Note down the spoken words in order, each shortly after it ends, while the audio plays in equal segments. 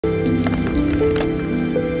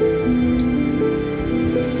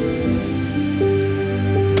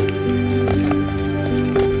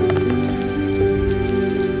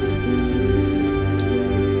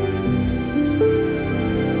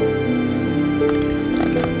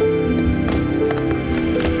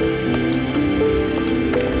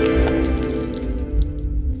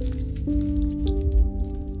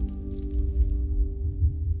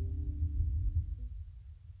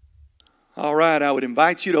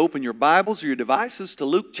invite you to open your Bibles or your devices to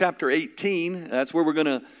Luke chapter 18. That's where we're going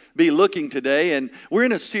to be looking today. And we're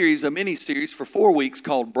in a mini-series for 4 weeks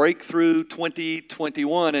called Breakthrough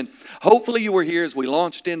 2021. And hopefully you were here as we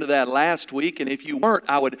launched into that last week. And if you weren't,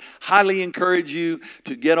 I would highly encourage you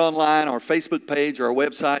to get online, our Facebook page or our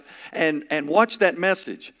website, and watch that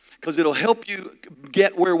message, because it'll help you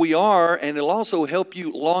get where we are, and it'll also help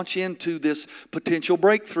you launch into this potential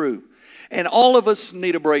breakthrough. And all of us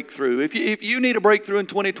need a breakthrough. If you need a breakthrough in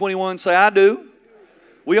 2021, say, I do.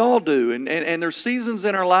 We all do. And there's seasons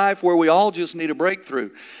in our life where we all just need a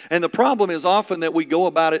breakthrough. And the problem is often that we go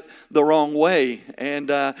about it the wrong way. And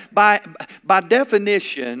by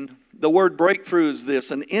definition, the word breakthrough is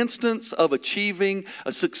this: an instance of achieving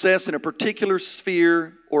a success in a particular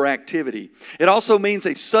sphere or activity. It also means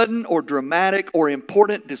a sudden or dramatic or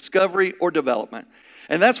important discovery or development.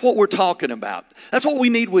 And that's what we're talking about. That's what we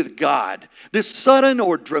need with God. This sudden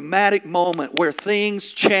or dramatic moment where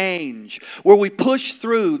things change, where we push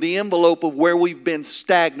through the envelope of where we've been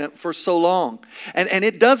stagnant for so long. And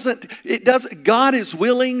it doesn't, God is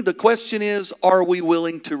willing. The question is, are we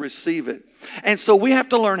willing to receive it? And so we have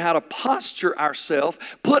to learn how to posture ourselves,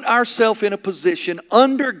 put ourselves in a position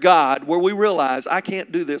under God where we realize, I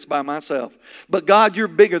can't do this by myself. But God, you're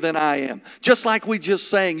bigger than I am. Just like we just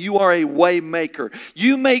sang, you are a way maker.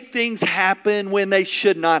 You make things happen when they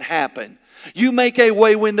should not happen. You make a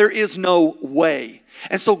way when there is no way.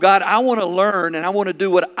 And so, God, I want to learn and I want to do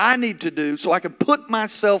what I need to do so I can put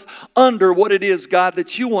myself under what it is, God,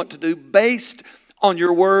 that you want to do based on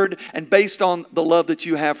your word and based on the love that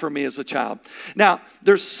you have for me as a child. Now,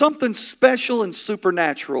 there's something special and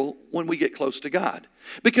supernatural when we get close to God,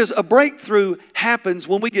 because a breakthrough happens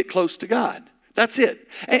when we get close to God. That's it.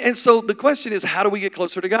 And so the question is, how do we get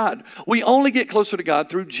closer to God? We only get closer to God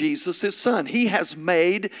through Jesus, His Son. He has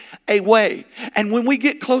made a way. And when we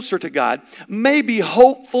get closer to God, maybe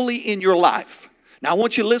hopefully in your life. Now, I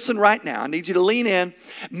want you to listen right now. I need you to lean in.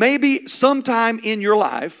 Maybe sometime in your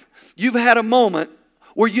life, you've had a moment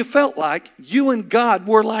where you felt like you and God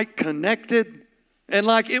were like connected. And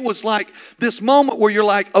like it was like this moment where you're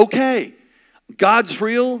like, okay, God's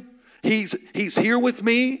real. He's here with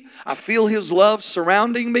me. I feel His love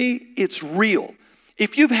surrounding me. It's real.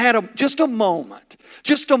 If you've had just a moment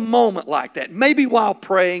like that, maybe while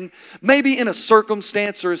praying, maybe in a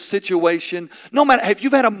circumstance or a situation, no matter if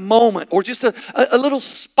you've had a moment or just a little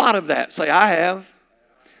spot of that, say, I have.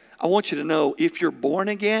 I want you to know, if you're born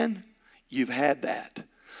again, you've had that.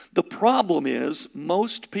 The problem is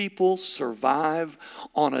most people survive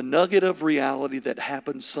on a nugget of reality that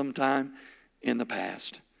happened sometime in the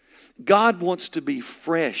past. God wants to be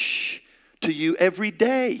fresh to you every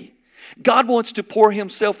day. God wants to pour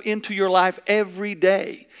Himself into your life every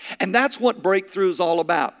day. And that's what breakthrough is all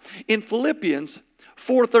about. In Philippians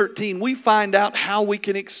 4:13, we find out how we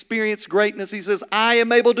can experience greatness. He says, I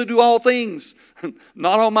am able to do all things,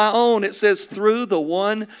 not on my own. It says, through the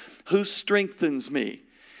one who strengthens me.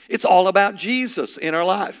 It's all about Jesus in our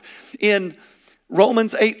life. In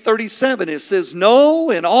Romans 8:37, it says, no,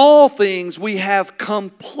 in all things we have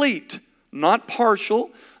complete, not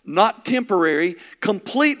partial, not temporary,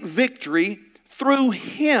 complete victory through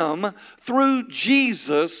Him, through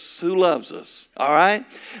Jesus who loves us. All right?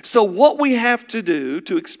 So what we have to do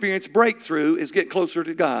to experience breakthrough is get closer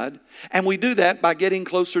to God. And we do that by getting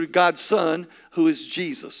closer to God's Son, who is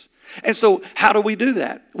Jesus. And so how do we do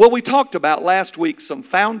that? Well, we talked about last week some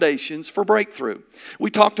foundations for breakthrough. We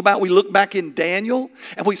looked back in Daniel,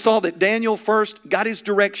 and we saw that Daniel first got his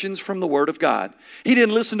directions from the Word of God. He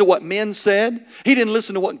didn't listen to what men said. He didn't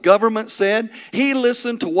listen to what government said. He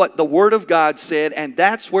listened to what the Word of God said, and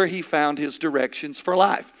that's where he found his directions for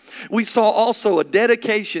life. We saw also a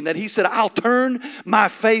dedication that he said, I'll turn my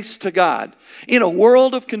face to God. In a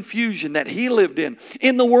world of confusion that he lived in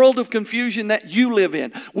the world of confusion that you live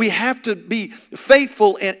in, we have to be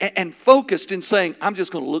faithful and focused in saying, I'm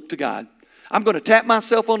just going to look to God. I'm going to tap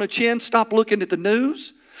myself on the chin, stop looking at the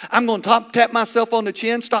news. I'm going to tap myself on the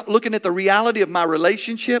chin, stop looking at the reality of my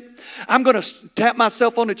relationship. I'm going to tap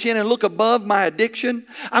myself on the chin and look above my addiction.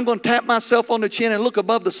 I'm going to tap myself on the chin and look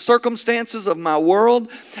above the circumstances of my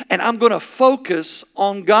world. And I'm going to focus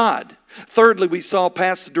on God. Thirdly, we saw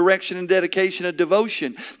past the direction and dedication of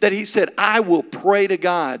devotion that he said, I will pray to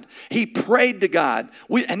God. He prayed to God.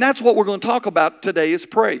 And that's what we're going to talk about today is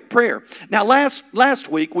prayer. Now, last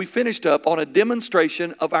week, we finished up on a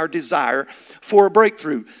demonstration of our desire for a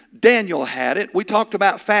breakthrough. Daniel had it. We talked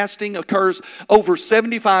about fasting occurs over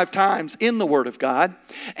 75 times in the Word of God.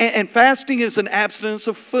 And fasting is an absence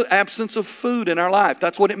of food in our life.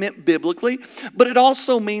 That's what it meant biblically. But it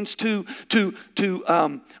also means to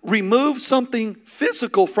remove something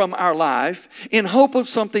physical from our life in hope of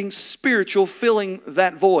something spiritual filling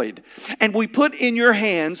that void. And we put in your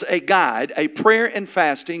hands a guide, a prayer and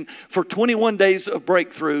fasting for 21 days of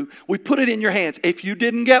breakthrough. We put it in your hands. If you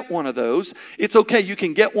didn't get one of those, it's okay. You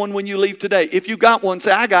can get one when you leave today. If you got one,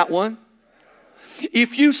 say, I got one.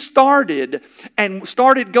 If you started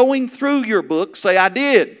going through your book, say, I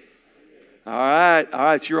did. All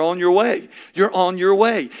right, you're on your way. You're on your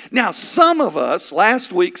way. Now, some of us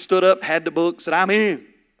last week stood up, had the book, said, I'm in.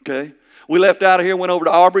 Okay? We left out of here, went over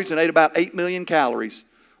to Aubrey's and ate about 8 million calories.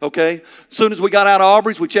 Okay? As soon as we got out of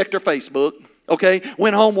Aubrey's, we checked our Facebook. Okay,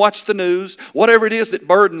 went home, watched the news, whatever it is that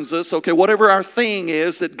burdens us, okay, whatever our thing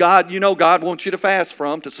is that God wants you to fast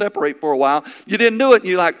from, to separate for a while. You didn't do it, and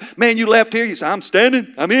you're like, man, you left here, you say, I'm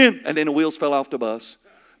standing, I'm in, and then the wheels fell off the bus.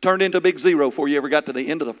 Turned into a big zero before you ever got to the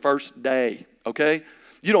end of the first day, okay?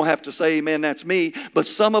 You don't have to say, amen, that's me, but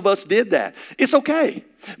some of us did that. It's okay.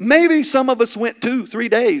 Maybe some of us went 2-3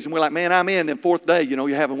 days, and we're like, man, I'm in, then fourth day, you're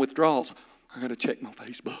having withdrawals. I got to check my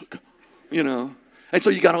Facebook, And so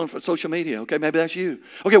you got on social media. Okay, maybe that's you.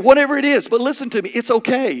 Okay, whatever it is. But listen to me. It's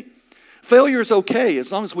okay. Failure is okay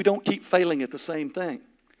as long as we don't keep failing at the same thing.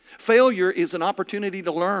 Failure is an opportunity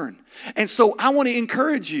to learn. And so I want to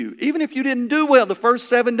encourage you, even if you didn't do well the first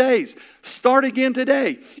 7 days, start again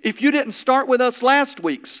today. If you didn't start with us last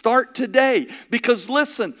week, start today. Because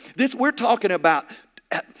listen, we're talking about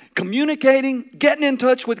communicating, getting in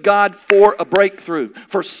touch with God for a breakthrough,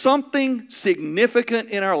 for something significant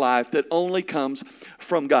in our life that only comes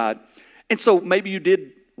from God. And so maybe you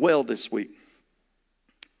did well this week.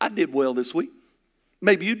 I did well this week.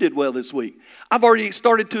 Maybe you did well this week. I've already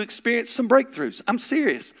started to experience some breakthroughs. I'm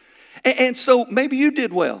serious. And so maybe you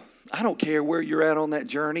did well. I don't care where you're at on that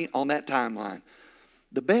journey, on that timeline.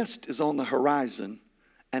 The best is on the horizon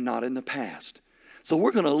and not in the past. So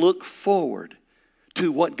we're going to look forward to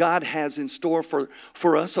what God has in store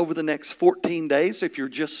for us over the next 14 days, if you're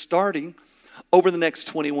just starting, over the next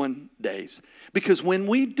 21 days. Because when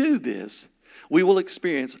we do this, we will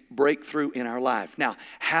experience breakthrough in our life. Now,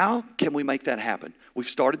 how can we make that happen? We've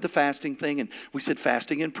started the fasting thing, and we said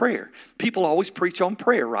fasting and prayer. People always preach on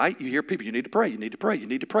prayer, right? You hear people, you need to pray, you need to pray, you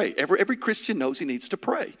need to pray. Every Christian knows he needs to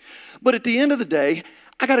pray. But at the end of the day,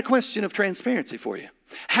 I got a question of transparency for you.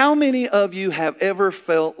 How many of you have ever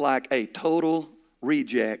felt like a total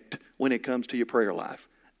reject when it comes to your prayer life?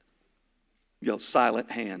 Silent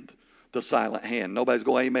hand. The silent hand. Nobody's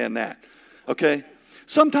going, amen that. Okay?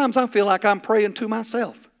 Sometimes I feel like I'm praying to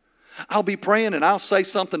myself. I'll be praying and I'll say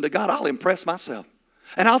something to God. I'll impress myself.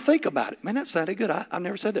 And I'll think about it. Man, that sounded good. I've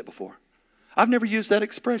never said that before. I've never used that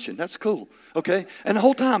expression. That's cool. Okay? And the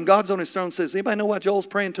whole time God's on his throne and says, anybody know why Joel's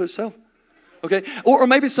praying to himself? Okay? Or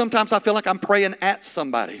maybe sometimes I feel like I'm praying at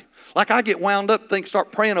somebody. Like I get wound up,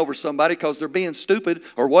 start praying over somebody because they're being stupid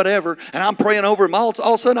or whatever, and I'm praying over them. All of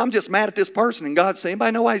a sudden, I'm just mad at this person, and God's saying,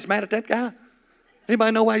 anybody know why he's mad at that guy?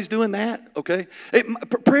 Anybody know why he's doing that? Okay?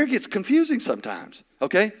 Prayer gets confusing sometimes,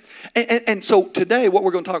 okay? And so today, what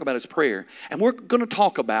we're going to talk about is prayer. And we're going to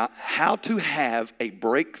talk about how to have a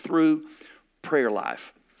breakthrough prayer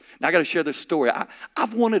life. Now, I got to share this story.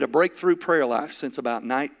 I've wanted a breakthrough prayer life since about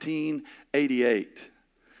 1988.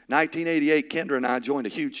 1988, Kendra and I joined a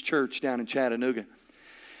huge church down in Chattanooga.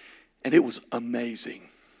 And it was amazing.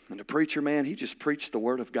 And the preacher, man, he just preached the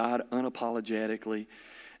Word of God unapologetically.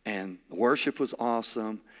 And the worship was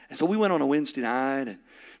awesome. And so we went on a Wednesday night. And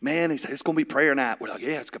man, he said, it's going to be prayer night. We're like,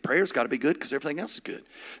 yeah, prayer's got to be good because everything else is good.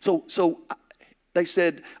 So they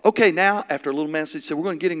said, okay, now, after a little message, we're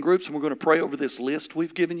going to get in groups and we're going to pray over this list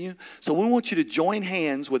we've given you. So we want you to join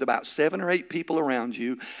hands with about 7 or 8 people around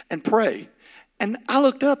you and pray. And I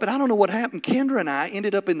looked up, and I don't know what happened. Kendra and I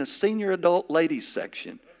ended up in the senior adult ladies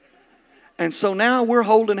section. And so now we're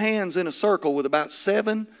holding hands in a circle with about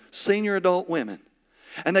 7 senior adult women.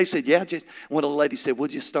 And they said, yeah, one of the ladies said, we'll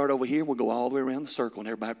just start over here. We'll go all the way around the circle, and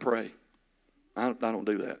everybody pray. I don't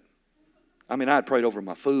do that. I mean, I'd prayed over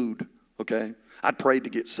my food, okay? I'd prayed to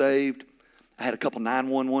get saved. I had a couple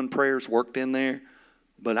 911 prayers worked in there.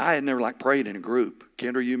 But I had never prayed in a group.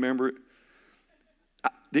 Kendra, you remember it?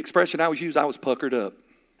 The expression I was puckered up,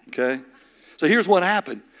 okay? So here's what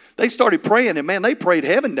happened. They started praying, and man, they prayed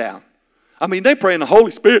heaven down. I mean, they praying the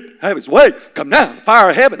Holy Spirit, have His way, come down, fire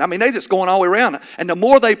of heaven. I mean, they just going all the way around. And the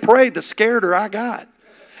more they prayed, the scareder I got.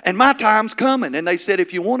 And my time's coming. And they said,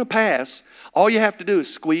 if you want to pass, all you have to do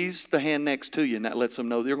is squeeze the hand next to you, and that lets them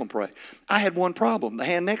know they're going to pray. I had one problem. The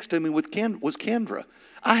hand next to me was Kendra.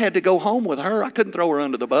 I had to go home with her. I couldn't throw her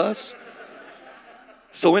under the bus.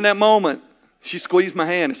 So in that moment, she squeezed my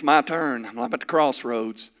hand. It's my turn. I'm at the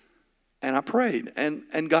crossroads. And I prayed.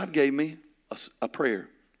 And God gave me a prayer.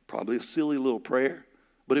 Probably a silly little prayer,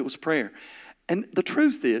 but it was prayer. And the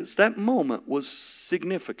truth is, that moment was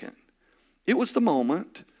significant. It was the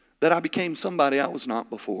moment that I became somebody I was not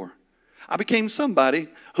before. I became somebody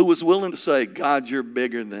who was willing to say, God, you're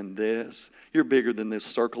bigger than this. You're bigger than this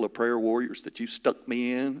circle of prayer warriors that you stuck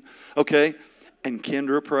me in. Okay? And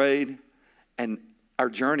Kendra prayed, and our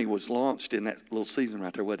journey was launched in that little season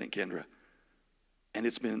right there, wasn't it, Kendra? And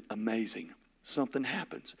it's been amazing. Something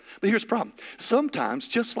happens. But here's the problem. Sometimes,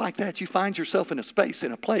 just like that, you find yourself in a space,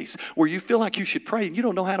 in a place where you feel like you should pray, and you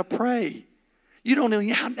don't know how to pray. You don't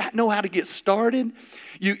know how to get started.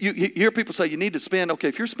 You hear people say you need to spend, okay,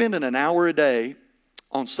 if you're spending an hour a day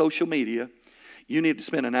on social media, you need to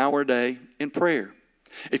spend an hour a day in prayer.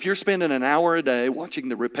 If you're spending an hour a day watching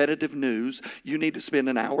the repetitive news, you need to spend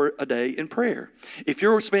an hour a day in prayer. If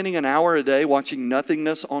you're spending an hour a day watching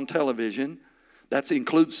nothingness on television, that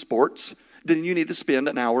includes sports, then you need to spend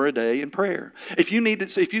an hour a day in prayer. If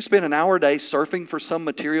you spend an hour a day surfing for some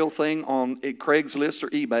material thing on Craigslist or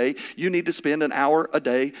eBay, you need to spend an hour a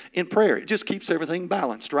day in prayer. It just keeps everything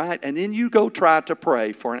balanced, right? And then you go try to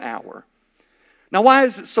pray for an hour. Now, why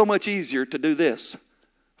is it so much easier to do this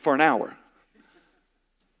for an hour?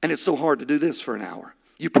 And it's so hard to do this for an hour.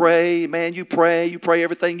 You pray, man, you pray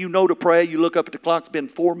everything you know to pray. You look up at the clock, it's been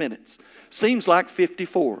 4 minutes. Seems like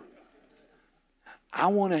 54. I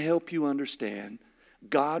want to help you understand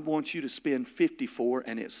God wants you to spend 54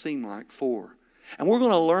 and it seemed like 4. And we're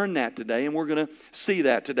going to learn that today, and we're going to see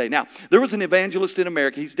that today. Now, there was an evangelist in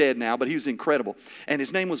America. He's dead now, but he was incredible. And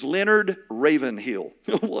his name was Leonard Ravenhill.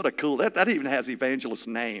 What a cool, that even has evangelist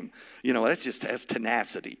name. You know, that's just has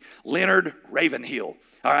tenacity. Leonard Ravenhill.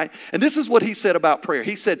 All right? And this is what he said about prayer.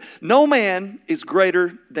 He said, no man is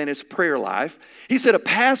greater than his prayer life. He said, a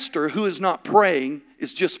pastor who is not praying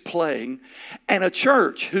is just playing. And a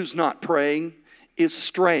church who's not praying is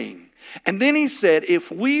straying. And then he said,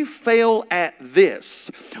 if we fail at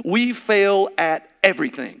this, we fail at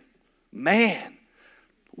everything. Man,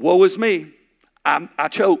 woe is me. I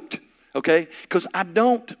choked, okay? Because I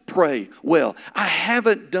don't pray well. I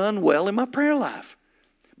haven't done well in my prayer life.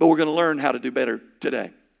 But we're going to learn how to do better today.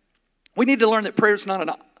 We need to learn that prayer is not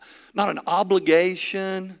an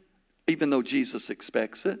obligation, even though Jesus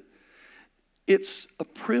expects it. It's a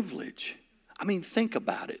privilege. I mean, think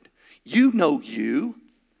about it. You know you.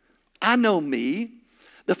 I know me.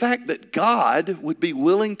 The fact that God would be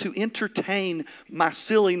willing to entertain my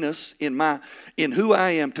silliness in who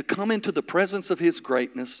I am, to come into the presence of His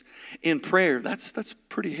greatness in prayer, that's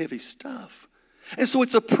pretty heavy stuff. And so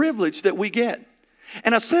it's a privilege that we get.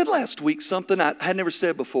 And I said last week something I had never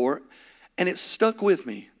said before, and it stuck with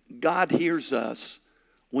me. God hears us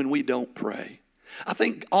when we don't pray. I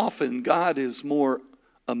think often God is more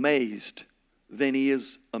amazed than He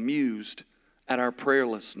is amused at our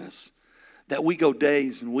prayerlessness. That we go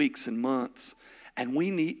days and weeks and months and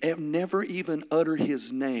we never even utter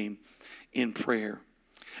His name in prayer.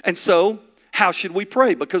 And so, how should we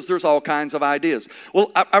pray? Because there's all kinds of ideas.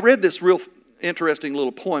 Well, I read this real interesting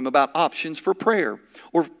little poem about options for prayer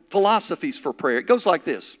or philosophies for prayer. It goes like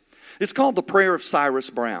this. It's called The Prayer of Cyrus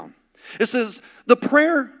Brown. It says, the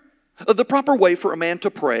proper way for a man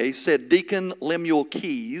to pray, said Deacon Lemuel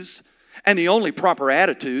Keyes, and the only proper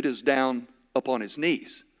attitude is down upon his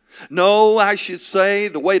knees. No, I should say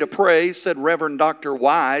the way to pray, said Reverend Dr.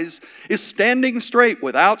 Wise, is standing straight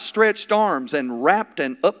with outstretched arms and rapt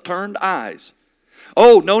and upturned eyes.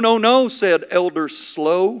 Oh, no, said Elder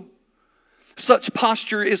Slow. Such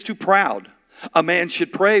posture is too proud. A man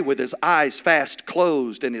should pray with his eyes fast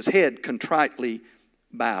closed and his head contritely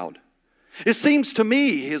bowed. It seems to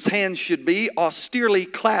me his hands should be austerely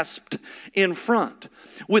clasped in front,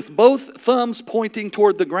 with both thumbs pointing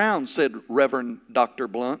toward the ground, said Reverend Dr.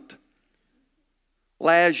 Blunt.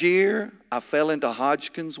 Last year I fell into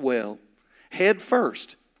Hodgkin's well, head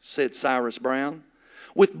first, said Cyrus Brown.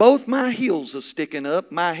 With both my heels a-sticking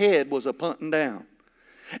up, my head was a-punting down.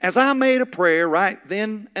 As I made a prayer right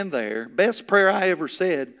then and there, best prayer I ever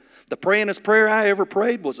said, the prayingest prayer I ever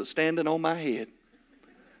prayed was a-standing on my head.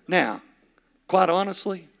 Now, quite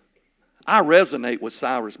honestly, I resonate with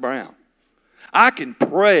Cyrus Brown. I can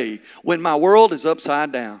pray when my world is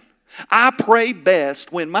upside down. I pray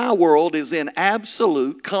best when my world is in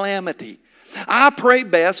absolute calamity. I pray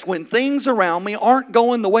best when things around me aren't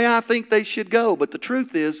going the way I think they should go. But the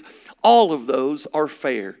truth is, all of those are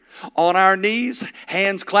fair. On our knees,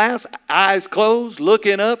 hands clasped, eyes closed,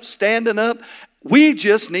 looking up, standing up, We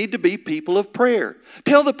just need to be people of prayer.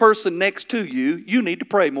 Tell the person next to you, you need to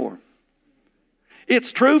pray more.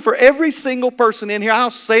 It's true for every single person in here. I'll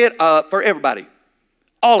say it for everybody.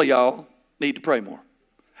 All of y'all need to pray more.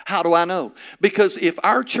 How do I know? Because if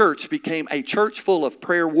our church became a church full of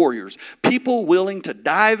prayer warriors, people willing to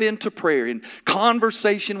dive into prayer, in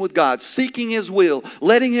conversation with God, seeking His will,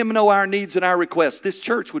 letting Him know our needs and our requests, this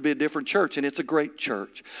church would be a different church, and it's a great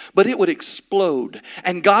church. But it would explode,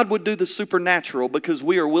 and God would do the supernatural because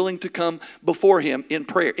we are willing to come before Him in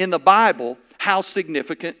prayer. In the Bible, how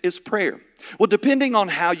significant is prayer? Well, depending on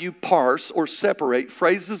how you parse or separate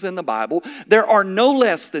phrases in the Bible, there are no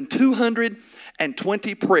less than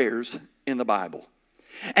 220 prayers in the Bible.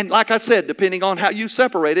 And like I said, depending on how you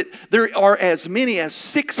separate it, there are as many as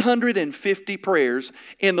 650 prayers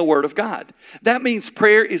in the Word of God. That means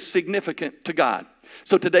prayer is significant to God.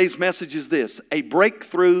 So today's message is this: a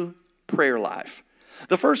breakthrough prayer life.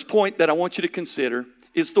 The first point that I want you to consider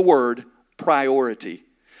is the word priority.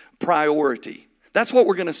 Priority. That's what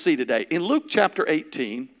we're going to see today. In Luke chapter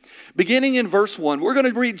 18, beginning in verse 1, we're going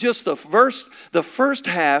to read just the first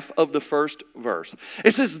half of the first verse.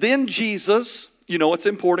 It says, then Jesus, you know what's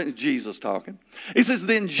important? It's Jesus talking. It says,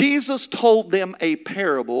 then Jesus told them a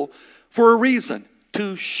parable for a reason,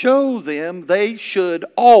 to show them they should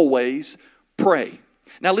always pray.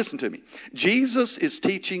 Now listen to me. Jesus is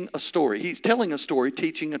teaching a story. He's telling a story,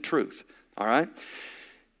 teaching a truth. All right?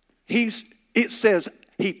 It says,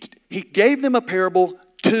 He gave them a parable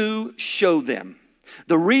to show them.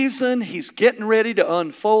 The reason He's getting ready to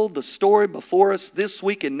unfold the story before us this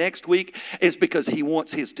week and next week is because He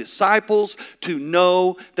wants His disciples to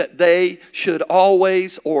know that they should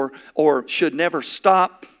always or should never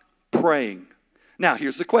stop praying. Now,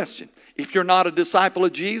 here's the question. If you're not a disciple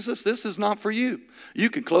of Jesus, this is not for you.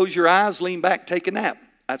 You can close your eyes, lean back, take a nap.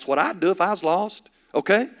 That's what I'd do if I was lost.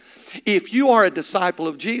 Okay? If you are a disciple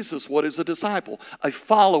of Jesus, what is a disciple? A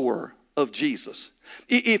follower of Jesus.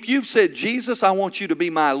 If you've said, Jesus, I want you to be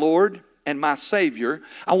my Lord and my Savior.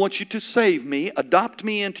 I want you to save me, adopt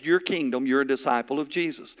me into your kingdom. You're a disciple of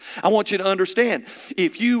Jesus. I want you to understand,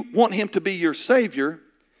 if you want Him to be your Savior,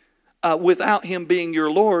 without Him being your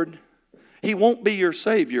Lord, He won't be your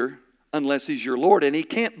Savior unless He's your Lord. And He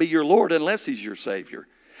can't be your Lord unless He's your Savior.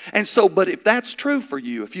 And so, but if that's true for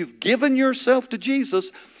you, if you've given yourself to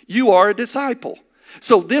Jesus, you are a disciple.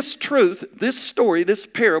 So this truth, this story, this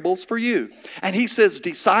parable's for you. And He says,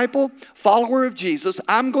 disciple, follower of Jesus,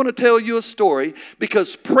 I'm going to tell you a story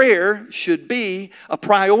because prayer should be a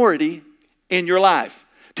priority in your life.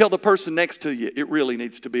 Tell the person next to you, it really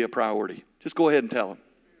needs to be a priority. Just go ahead and tell them.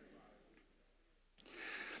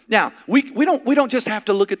 Now, we don't just have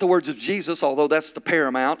to look at the words of Jesus, although that's the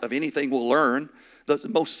paramount of anything we'll learn, the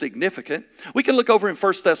most significant. We can look over in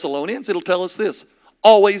 1 Thessalonians. It'll tell us this: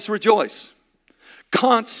 always rejoice.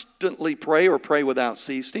 Constantly pray or pray without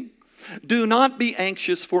ceasing. Do not be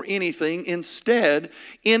anxious for anything. Instead,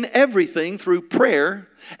 in everything, through prayer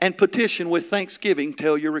and petition with thanksgiving,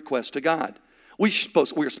 tell your request to God. We're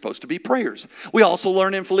supposed to be prayers. We also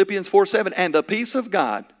learn in Philippians 4:7, and the peace of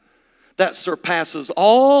God that surpasses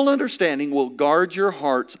all understanding will guard your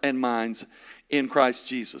hearts and minds in Christ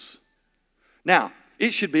Jesus. Now,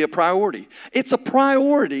 it should be a priority. It's a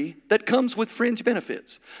priority that comes with fringe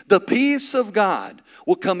benefits. The peace of God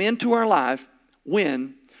will come into our life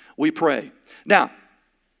when we pray. Now,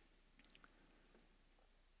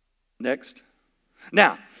 next.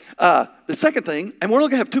 Now, the second thing, and we're only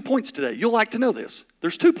going to have 2 points today. You'll like to know this.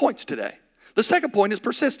 There's 2 points today. The second point is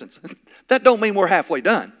persistence. That don't mean we're halfway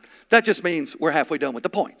done. That just means we're halfway done with the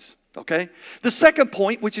points. Okay? The second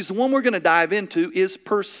point, which is the one we're going to dive into, is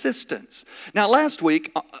persistence. Now, last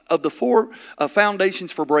week, of the 4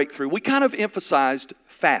 foundations for breakthrough, we kind of emphasized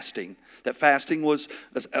fasting. That fasting was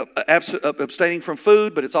abstaining from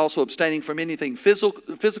food, but it's also abstaining from anything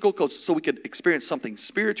physical, so we could experience something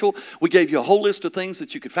spiritual. We gave you a whole list of things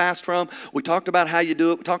that you could fast from. We talked about how you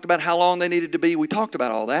do it. We talked about how long they needed to be. We talked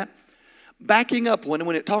about all that. Backing up,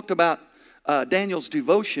 when it talked about Daniel's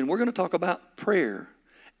devotion, we're going to talk about prayer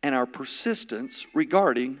and our persistence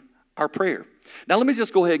regarding our prayer. Now, let me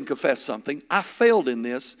just go ahead and confess something. I failed in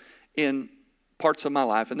this in parts of my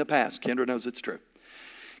life in the past. Kendra knows it's true.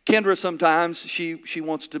 Kendra, sometimes she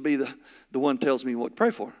wants to be the one who tells me what to pray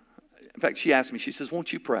for. In fact, she asked me, she says,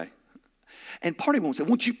 won't you pray? And part of me won't say,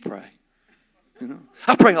 won't you pray? You know,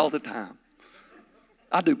 I pray all the time.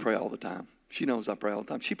 I do pray all the time. She knows I pray all the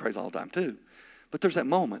time. She prays all the time too. But there's that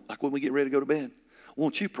moment, like when we get ready to go to bed.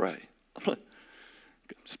 Won't you pray? I'm like,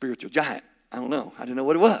 spiritual giant. I don't know. I didn't know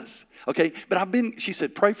what it was. Okay, but she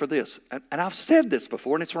said, pray for this. And I've said this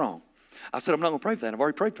before, and it's wrong. I said, I'm not going to pray for that. I've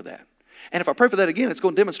already prayed for that. And if I pray for that again, it's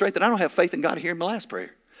going to demonstrate that I don't have faith in God hearing my last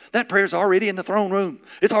prayer. That prayer's already in the throne room.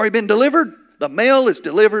 It's already been delivered. The mail is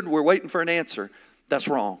delivered. We're waiting for an answer. That's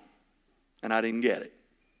wrong. And I didn't get it.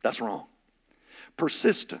 That's wrong.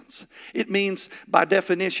 Persistence. It means, by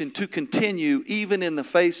definition, to continue even in the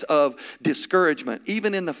face of discouragement,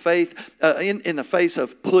 even in the face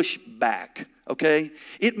of pushback. Okay?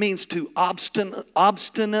 It means to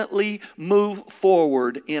obstinately move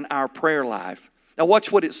forward in our prayer life. Now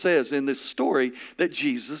watch what it says in this story that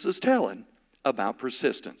Jesus is telling about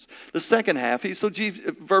persistence. The second half,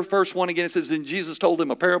 verse 1 again, it says, "Then Jesus told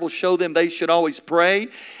them a parable, show them they should always pray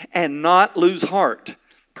and not lose heart."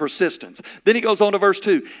 Persistence. Then he goes on to verse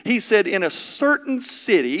 2. He said, "In a certain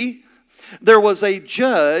city there was a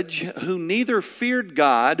judge who neither feared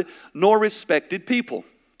God nor respected people.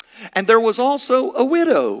 And there was also a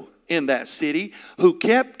widow in that city who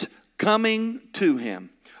kept coming to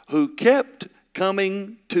him." Who kept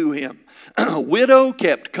coming to him. Widow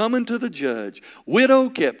kept coming to the judge. Widow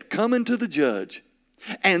kept coming to the judge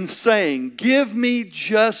and saying, "Give me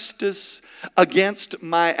justice against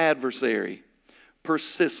my adversary."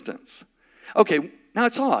 Persistence. Okay, now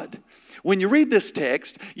it's odd. When you read this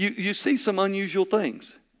text, you see some unusual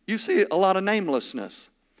things. You see a lot of namelessness.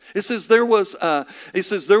 It says there was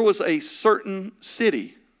a certain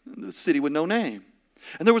city, a city with no name.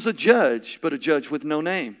 And there was a judge, but a judge with no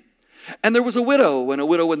name. And there was a widow, and a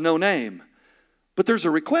widow with no name. But there's a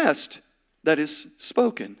request that is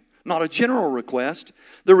spoken. Not a general request.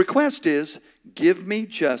 The request is, "Give me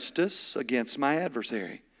justice against my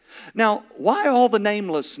adversary." Now, why all the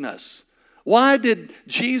namelessness? Why did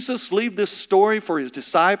Jesus leave this story for his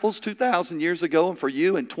disciples 2,000 years ago and for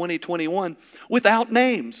you in 2021 without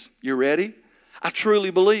names? You ready? I truly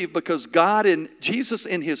believe because God and Jesus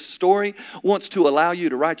in his story wants to allow you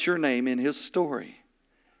to write your name in his story.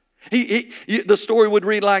 The story would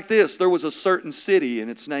read like this. There was a certain city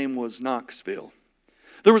and its name was Knoxville.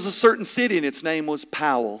 There was a certain city and its name was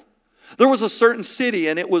Powell. There was a certain city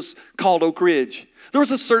and it was called Oak Ridge. There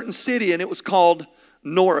was a certain city and it was called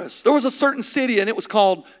Norris. There was a certain city and it was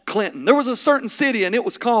called Clinton. There was a certain city and it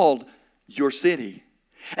was called your city.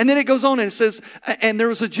 And then it goes on and it says, and there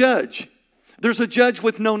was a judge. There's a judge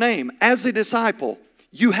with no name. As a disciple,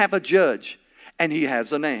 you have a judge and he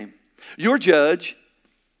has a name. Your judge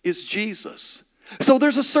is Jesus. So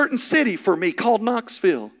there's a certain city for me called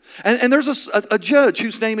Knoxville. And there's a judge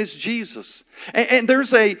whose name is Jesus. And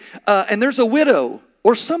there's a widow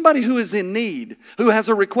or somebody who is in need, who has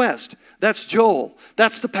a request. That's Joel.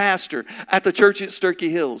 That's the pastor at the church at Sturkey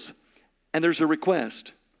Hills. And there's a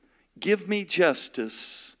request. "Give me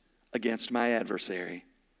justice against my adversary."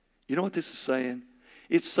 You know what this is saying?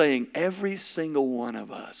 It's saying every single one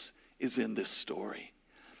of us is in this story.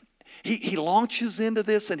 He launches into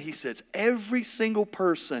this and he says every single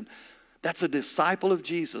person that's a disciple of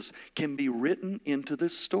Jesus can be written into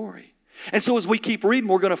this story. And so as we keep reading,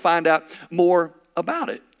 we're going to find out more about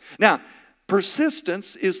it. Now,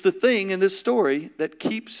 persistence is the thing in this story that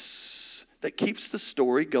keeps the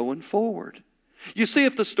story going forward. You see,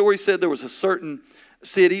 if the story said there was a certain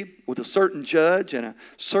city with a certain judge and a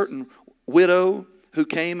certain widow who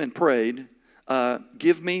came and prayed,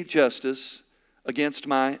 "Give me justice against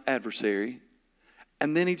my adversary,"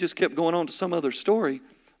 and then he just kept going on to some other story,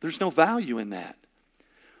 there's no value in that.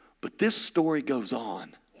 But this story goes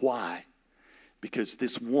on. Why? Because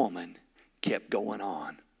this woman kept going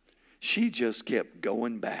on. She just kept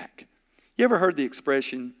going back. You ever heard the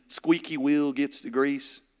expression, "squeaky wheel gets the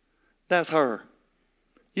grease"? That's her.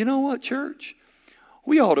 You know what, church?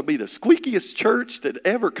 We ought to be the squeakiest church that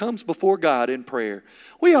ever comes before God in prayer.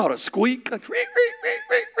 We ought to squeak.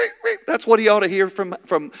 That's what he ought to hear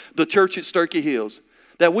from the church at Sturkey Hills.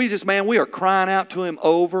 That we are crying out to him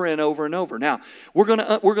over and over and over. Now, we're going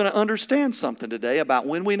to understand something today about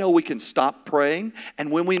when we know we can stop praying and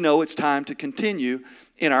when we know it's time to continue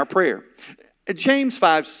in our prayer. James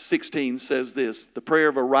 5:16 says this, the prayer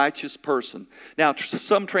of a righteous person. Now,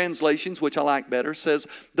 some translations, which I like better, says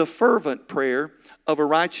the fervent prayer of a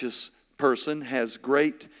righteous person has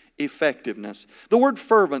great effectiveness. The word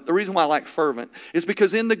fervent, the reason why I like fervent is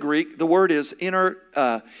because in the Greek, the word is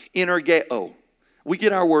energeo. We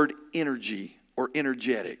get our word energy or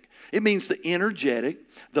energetic. It means the energetic,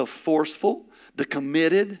 the forceful, the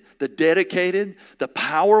committed, the dedicated, the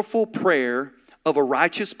powerful prayer of a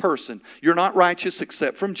righteous person. You're not righteous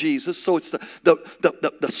except from Jesus. So it's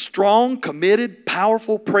the strong, committed,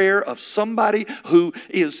 powerful prayer of somebody who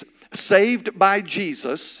is saved by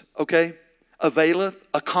Jesus, okay? Availeth,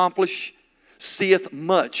 accomplish, seeth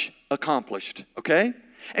much accomplished, okay?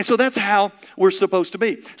 And so that's how we're supposed to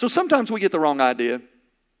be. So sometimes we get the wrong idea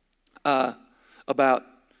about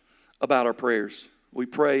about our prayers. We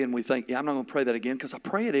pray and we think, yeah, I'm not going to pray that again because I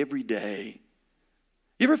pray it every day.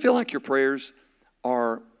 You ever feel like your prayers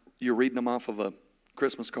are, you're reading them off of a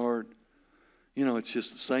Christmas card? You know, it's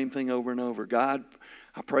just the same thing over and over. God,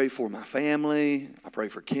 I pray for my family. I pray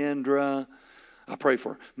for Kendra. I pray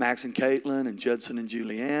for Max and Caitlin and Judson and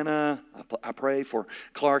Juliana. I pray for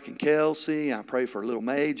Clark and Kelsey. I pray for little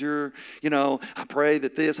Major. You know, I pray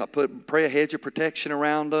that this, pray a hedge of protection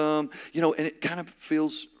around them. You know, and it kind of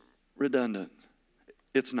feels redundant.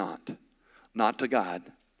 It's not. Not to God.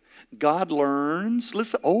 God learns,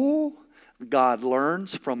 God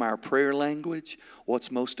learns from our prayer language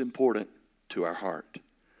what's most important to our heart.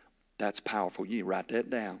 That's powerful. You write that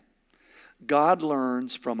down. God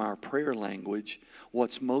learns from our prayer language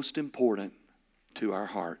what's most important to our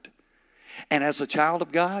heart. And as a child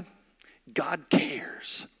of God, God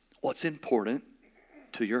cares what's important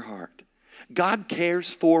to your heart. God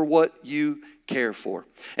cares for what you care for.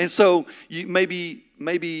 And so maybe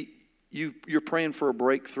you're praying for a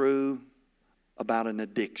breakthrough about an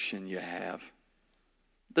addiction you have.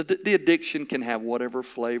 The addiction can have whatever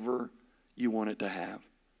flavor you want it to have.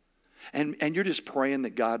 And you're just praying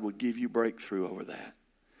that God would give you breakthrough over that.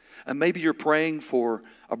 And maybe you're praying for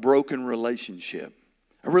a broken relationship.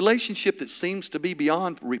 A relationship that seems to be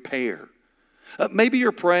beyond repair. Maybe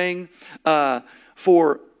you're praying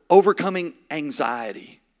for overcoming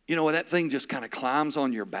anxiety. You know, that thing just kind of climbs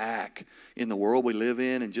on your back in the world we live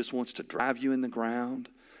in and just wants to drive you in the ground.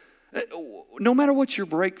 No matter what your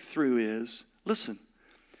breakthrough is, listen,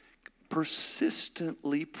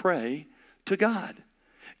 persistently pray to God.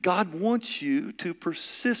 God wants you to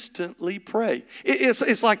persistently pray.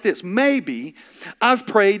 It's like this. Maybe I've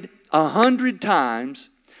prayed 100 times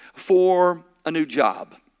for a new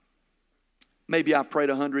job. Maybe I've prayed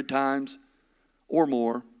 100 times or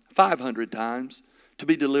more, 500 times, to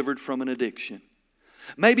be delivered from an addiction.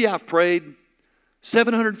 Maybe I've prayed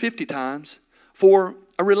 750 times for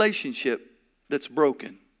a relationship that's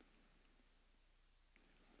broken.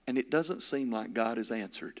 And it doesn't seem like God has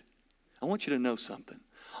answered. I want you to know something.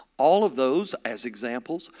 All of those, as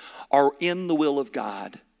examples, are in the will of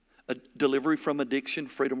God. A delivery from addiction,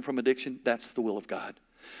 freedom from addiction, that's the will of God.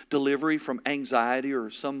 Delivery from anxiety or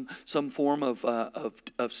some form of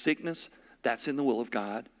sickness, that's in the will of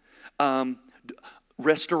God.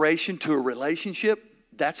 Restoration to a relationship,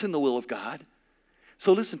 that's in the will of God.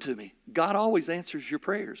 So listen to me. God always answers your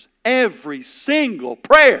prayers. Every single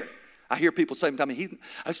prayer. I hear people say, I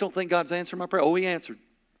just don't think God's answering my prayer. Oh, He answered.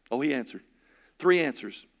 Oh, He answered. 3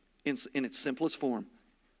 answers in its simplest form.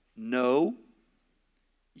 No,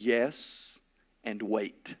 yes, and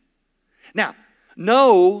wait. Now,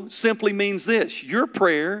 no simply means this. Your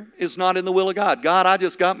prayer is not in the will of God. God, I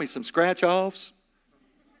just got me some scratch-offs.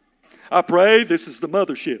 I prayed. This is the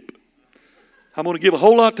mothership. I'm going to give a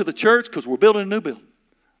whole lot to the church because we're building a new building.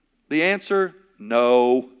 The answer,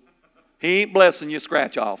 no. He ain't blessing your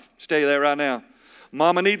scratch-off. Stay there right now.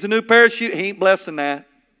 Mama needs a new parachute. He ain't blessing that.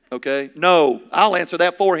 Okay? No. I'll answer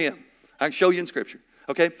that for him. I can show you in Scripture.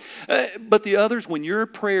 Okay? But the others, when your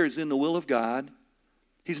prayer is in the will of God,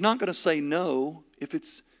 He's not going to say no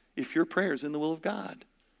if your prayer is in the will of God.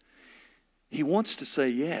 He wants to say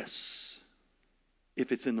yes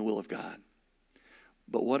if it's in the will of God.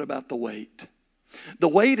 But what about the wait? The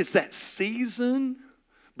wait is that season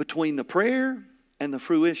between the prayer and the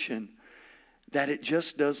fruition that it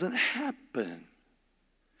just doesn't happen.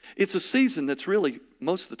 It's a season that's really,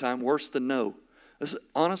 most of the time, worse than no.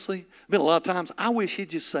 Honestly, been a lot of times, I wish He'd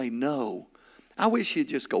just say no. I wish He'd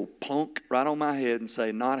just go plunk right on my head and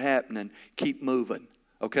say, not happening, keep moving.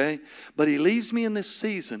 Okay? But He leaves me in this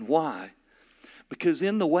season. Why? Because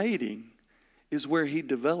in the waiting is where He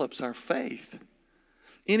develops our faith.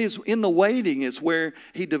 In the waiting is where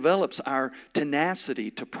He develops our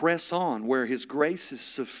tenacity to press on, where His grace is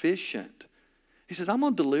sufficient. He says, I'm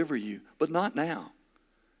going to deliver you, but not now.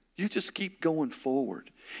 You just keep going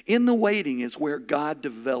forward. In the waiting is where God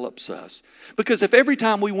develops us. Because if every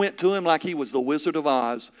time we went to Him like He was the Wizard of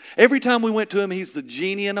Oz, every time we went to Him He's the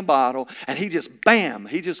genie in a bottle, and He just, bam,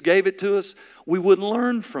 He just gave it to us, we wouldn't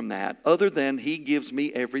learn from that other than He gives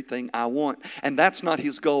me everything I want. And that's not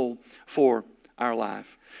His goal for our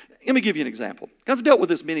life. Let me give you an example. I've dealt with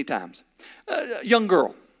this many times. A young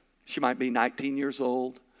girl, she might be 19 years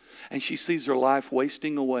old, and she sees her life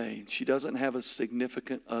wasting away. She doesn't have a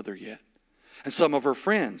significant other yet. And some of her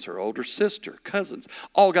friends, her older sister, cousins,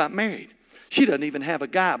 all got married. She doesn't even have a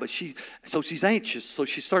guy, so she's anxious. So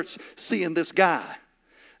she starts seeing this guy.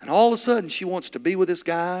 And all of a sudden, she wants to be with this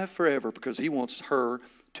guy forever because he wants her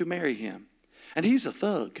to marry him. And he's a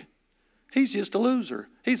thug. He's just a loser.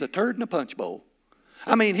 He's a turd in a punch bowl.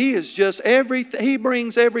 I mean, he is just he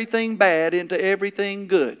brings everything bad into everything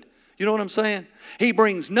good. You know what I'm saying? He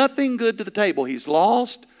brings nothing good to the table. He's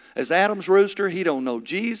lost as Adam's rooster. He don't know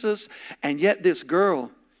Jesus. And yet this girl,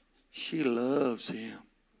 she loves him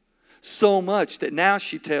so much that now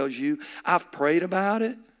she tells you, I've prayed about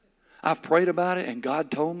it. I've prayed about it, and God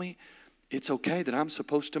told me it's okay that I'm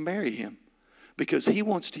supposed to marry him because he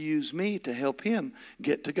wants to use me to help him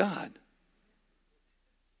get to God.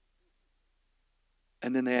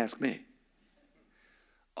 And then they ask me,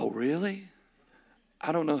 oh, really?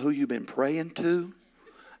 I don't know who you've been praying to.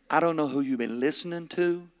 I don't know who you've been listening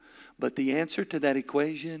to. But the answer to that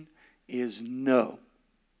equation is no.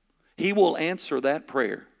 He will answer that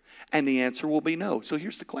prayer, and the answer will be no. So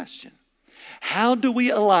here's the question. How do we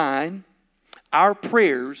align our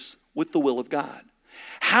prayers with the will of God?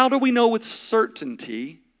 How do we know with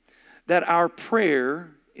certainty that our prayer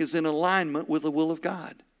is in alignment with the will of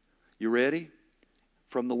God? You ready?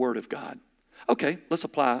 From the Word of God. Okay, let's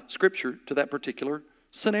apply Scripture to that particular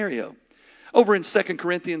scenario. Over in 2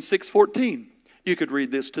 Corinthians 6:14, you could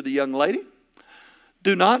read this to the young lady.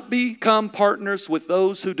 Do not become partners with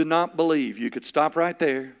those who do not believe. You could stop right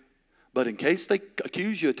there. But in case they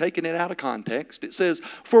accuse you of taking it out of context, it says,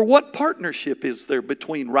 for what partnership is there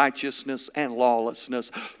between righteousness and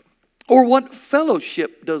lawlessness? Or what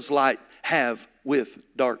fellowship does light have with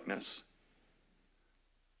darkness?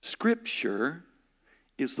 Scripture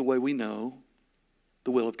is the way we know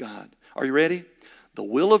the will of God. Are you ready? The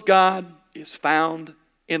will of God is found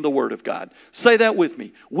in the Word of God. Say that with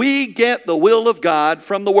me. We get the will of God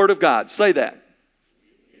from the Word of God. Say that.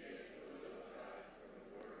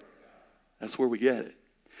 That's where we get it.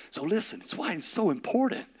 So listen, it's why it's so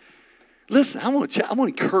important. Listen, I want to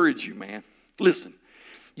encourage you, man. Listen,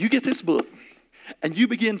 you get this book and you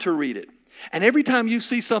begin to read it. And every time you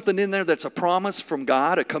see something in there that's a promise from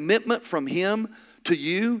God, a commitment from Him to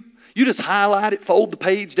you, you just highlight it, fold the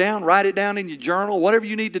page down, write it down in your journal, whatever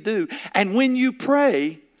you need to do. And when you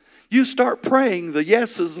pray, you start praying the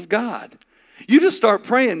yeses of God. You just start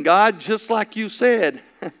praying, God, just like you said.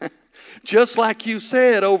 Just like you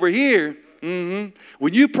said over here. When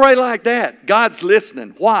you pray like that, God's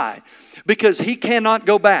listening. Why? Because He cannot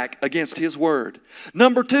go back against His Word.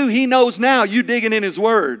 Number two, He knows now you digging in His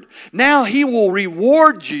Word. Now He will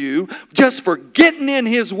reward you just for getting in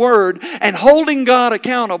His Word and holding God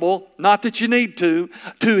accountable, not that you need to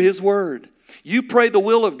His Word. You pray the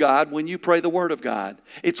will of God when you pray the Word of God.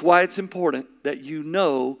 It's why it's important that you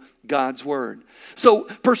know God's Word. So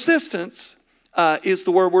persistence is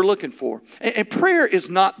the word we're looking for. And prayer is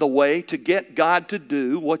not the way to get God to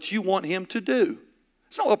do what you want Him to do.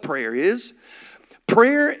 That's not what prayer is.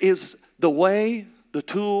 Prayer is the way, the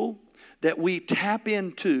tool that we tap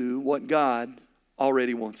into what God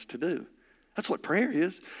already wants to do. That's what prayer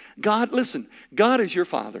is. God, listen, God is your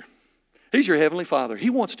Father. He's your Heavenly Father. He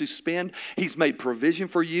wants to spend, He's made provision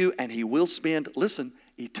for you, and He will spend, listen,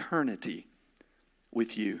 eternity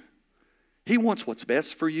with you. He wants what's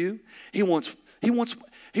best for you. He wants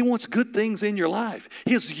good things in your life.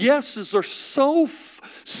 His yeses are so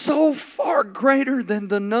far greater than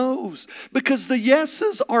the no's, because the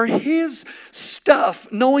yeses are His stuff,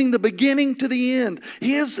 knowing the beginning to the end.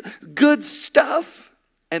 His good stuff.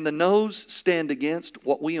 And the no's stand against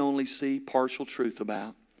what we only see partial truth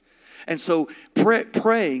about. And so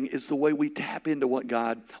praying is the way we tap into what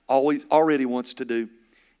God already wants to do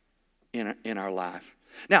in our life.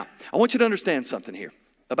 Now, I want you to understand something here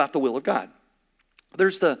about the will of God.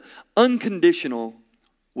 There's the unconditional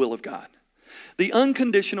will of God. The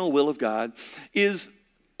unconditional will of God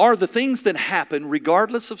are the things that happen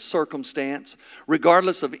regardless of circumstance,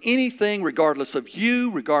 regardless of anything, regardless of you,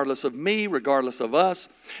 regardless of me, regardless of us.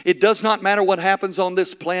 It does not matter what happens on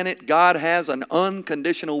this planet. God has an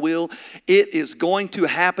unconditional will. It is going to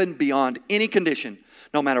happen beyond any condition.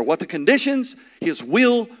 No matter what the conditions, His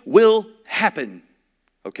will happen.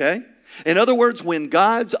 Okay? In other words, when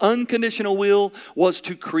God's unconditional will was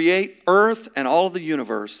to create earth and all of the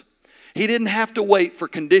universe, He didn't have to wait for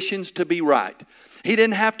conditions to be right. He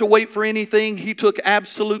didn't have to wait for anything. He took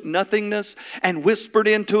absolute nothingness and whispered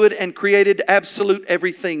into it and created absolute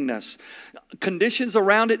everythingness. Conditions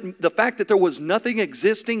around it, the fact that there was nothing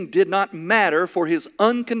existing did not matter for His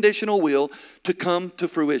unconditional will to come to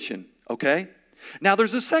fruition. Okay? Now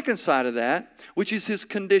there's a second side of that, which is His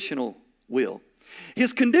conditional will.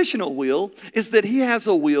 His conditional will is that He has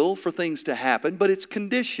a will for things to happen, but it's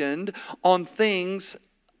conditioned on things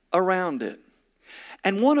around it.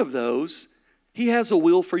 And one of those, He has a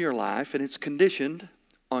will for your life, and it's conditioned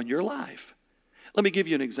on your life. Let me give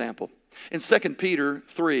you an example. In 2 Peter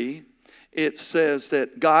 3, it says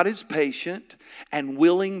that God is patient and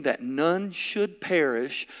willing that none should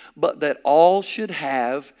perish, but that all should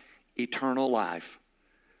have eternal life.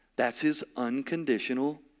 That's His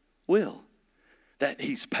unconditional will. That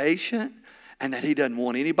He's patient and that He doesn't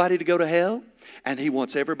want anybody to go to hell and He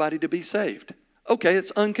wants everybody to be saved. Okay,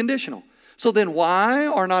 it's unconditional. So then why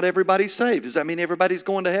are not everybody saved? Does that mean everybody's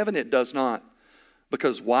going to heaven? It does not.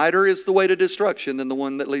 Because wider is the way to destruction than the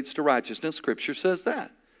one that leads to righteousness. Scripture says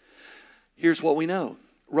that. Here's what we know.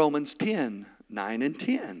 Romans 10, 9 and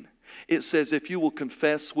 10. It says, if you will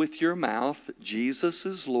confess with your mouth Jesus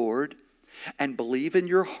is Lord and believe in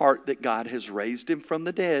your heart that God has raised Him from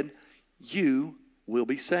the dead, you will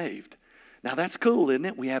be saved. Now that's cool, isn't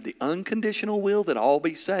it? We have the unconditional will that all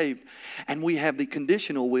be saved. And we have the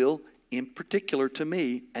conditional will in particular to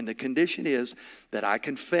me. And the condition is that I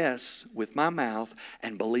confess with my mouth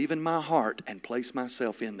and believe in my heart and place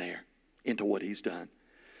myself in there into what He's done.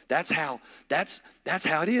 That's how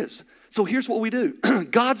it is. So here's what we do.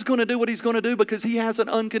 God's going to do what He's going to do because He has an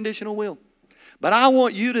unconditional will. But I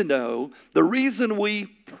want you to know the reason we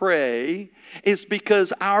pray is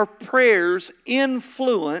because our prayers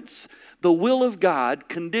influence the will of God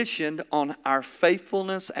conditioned on our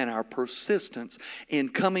faithfulness and our persistence in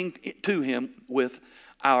coming to Him with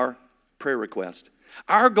our prayer request.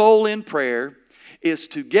 Our goal in prayer is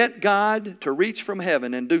to get God to reach from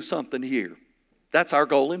heaven and do something here. That's our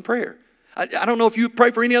goal in prayer. I don't know if you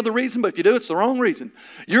pray for any other reason, but if you do, it's the wrong reason.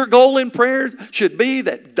 Your goal in prayer should be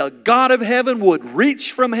that the God of heaven would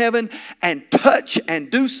reach from heaven and touch and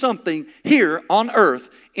do something here on earth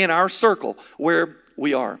in our circle where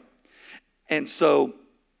we are. And so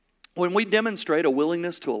when we demonstrate a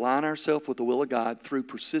willingness to align ourselves with the will of God through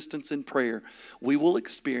persistence in prayer, we will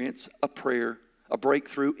experience a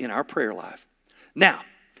breakthrough in our prayer life. Now,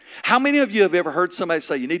 how many of you have ever heard somebody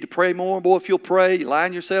say, you need to pray more? Boy, if you'll pray, you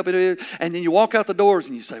line yourself in it, and then you walk out the doors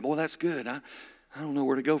and you say, boy, that's good. I don't know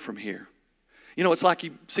where to go from here. You know, it's like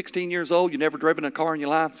you're 16 years old, you've never driven a car in your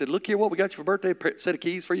life, and said, look here, what we got you for birthday, a set of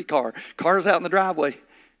keys for your car. Car's out in the driveway.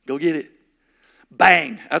 Go get it.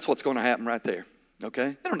 Bang! That's what's going to happen right there.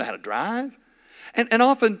 Okay? They don't know how to drive. And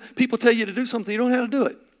often people tell you to do something, you don't know how to do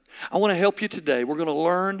it. I want to help you today. We're going to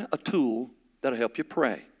learn a tool that'll help you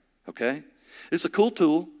pray. Okay? It's a cool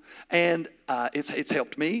tool. And it's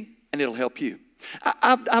helped me, and it'll help you.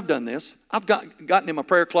 I've done this. I've gotten in my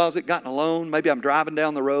prayer closet, gotten alone. Maybe I'm driving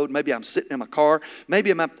down the road. Maybe I'm sitting in my car.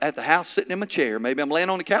 Maybe I'm at the house sitting in my chair. Maybe I'm laying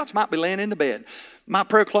on the couch. Might be laying in the bed. My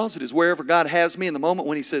prayer closet is wherever God has me in the moment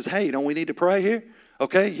when He says, hey, don't we need to pray here?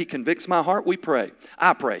 Okay, He convicts my heart. We pray.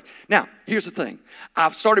 I pray. Now, here's the thing.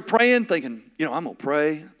 I've started praying thinking, I'm going to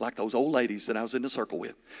pray like those old ladies that I was in the circle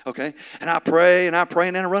with. Okay, and I pray, and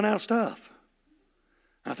then I run out of stuff.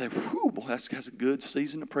 I think, whew, boy, that's a good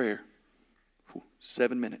season of prayer.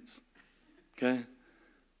 7 minutes.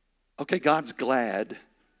 Okay, God's glad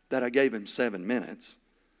that I gave Him 7 minutes,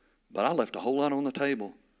 but I left a whole lot on the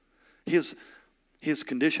table. His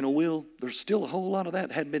conditional will, there's still a whole lot of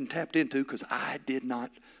that hadn't been tapped into because I did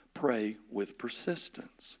not pray with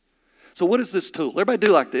persistence. So what is this tool? Everybody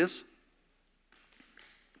do like this.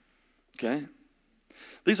 Okay.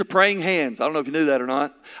 These are praying hands. I don't know if you knew that or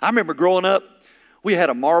not. I remember growing up, we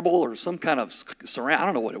had a marble or some kind of ceramic, I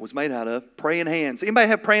don't know what it was made out of, praying hands. Anybody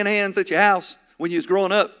have praying hands at your house when you was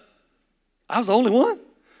growing up? I was the only one.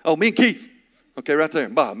 Oh, me and Keith. Okay, right there.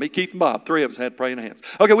 Bob. Me, Keith, and Bob. 3 of us had praying hands.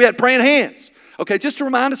 Okay, we had praying hands. Okay, just to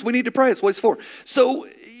remind us we need to pray. That's what it's for. So,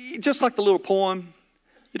 just like the little poem,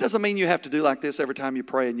 it doesn't mean you have to do like this every time you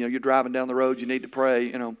pray. And, you're driving down the road, you need to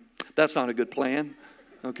pray. That's not a good plan.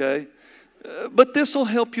 Okay? But this will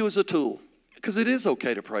help you as a tool. Because it is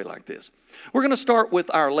okay to pray like this. We're going to start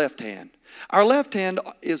with our left hand. Our left hand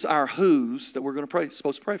is our who's that we're going to pray,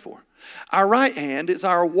 supposed to pray for. Our right hand is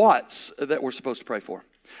our what's that we're supposed to pray for.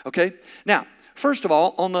 Okay? Now, first of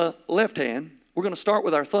all, on the left hand, we're going to start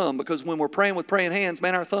with our thumb because when we're praying with praying hands,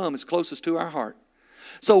 man, our thumb is closest to our heart.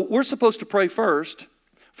 So we're supposed to pray first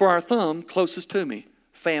for our thumb closest to me,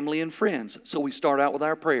 family and friends. So we start out with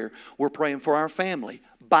our prayer. We're praying for our family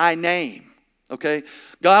by name. Okay?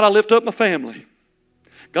 God, I lift up my family.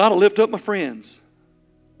 God, I lift up my friends.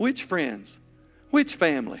 Which friends? Which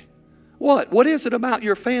family? What? What is it about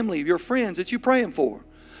your family, your friends that you're praying for?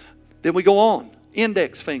 Then we go on.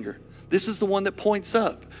 Index finger. This is the one that points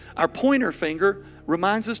up. Our pointer finger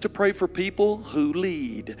reminds us to pray for people who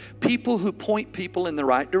lead, people who point people in the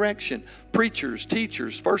right direction, preachers,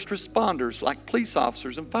 teachers, first responders like police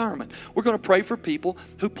officers and firemen. We're going to pray for people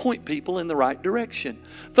who point people in the right direction.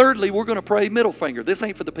 Thirdly, we're going to pray middle finger. This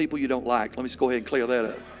ain't for the people you don't like. Let me just go ahead and clear that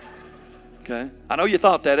up. Okay? I know you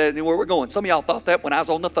thought that, isn't where we're going. Some of y'all thought that when I was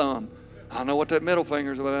on the thumb. I know what that middle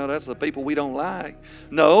finger is about. That's the people we don't like.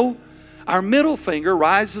 No, our middle finger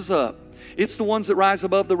rises up. It's the ones that rise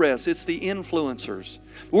above the rest. It's the influencers.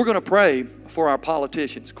 We're going to pray for our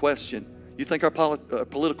politicians. Question, you think our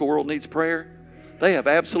political world needs prayer? They have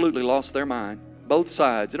absolutely lost their mind. Both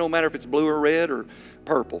sides. It don't matter if it's blue or red or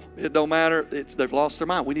purple. It don't matter. They've lost their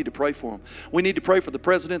mind. We need to pray for them. We need to pray for the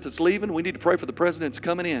president that's leaving. We need to pray for the president that's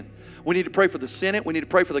coming in. We need to pray for the Senate. We need to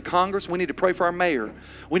pray for the Congress. We need to pray for our mayor.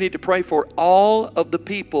 We need to pray for all of the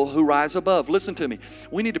people who rise above. Listen to me.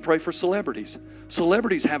 We need to pray for celebrities.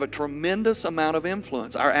 Celebrities have a tremendous amount of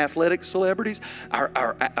influence. Our athletic celebrities,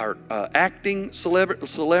 our acting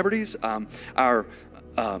celebrities, our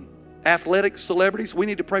athletic celebrities. We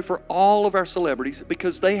need to pray for all of our celebrities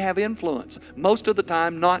because they have influence. Most of the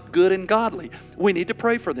time, not good and godly. We need to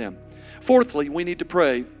pray for them. Fourthly, we need to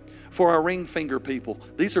pray for our ring finger people.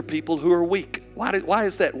 These are people who are weak. Why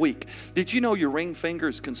is that weak? Did you know your ring finger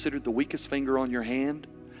is considered the weakest finger on your hand?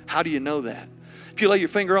 How do you know that? If you lay your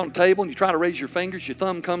finger on the table and you try to raise your fingers, your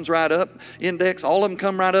thumb comes right up, index, all of them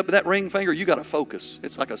come right up. But that ring finger, you got to focus.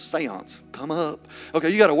 It's like a seance. Come up. Okay,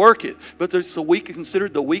 you got to work it. But there's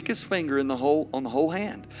considered the weakest finger on the whole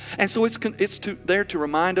hand. And so it's there to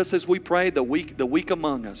remind us as we pray, the weak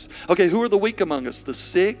among us. Okay, who are the weak among us? The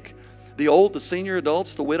sick, the old, the senior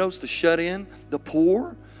adults, the widows, the shut-in, the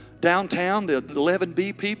poor, downtown, the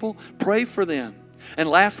 11B people. Pray for them. And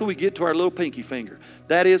lastly, we get to our little pinky finger.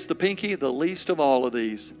 That is the pinky, the least of all of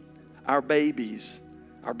these. Our babies.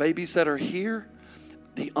 Our babies that are here,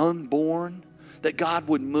 the unborn, that God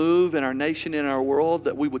would move in our nation, in our world,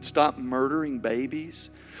 that we would stop murdering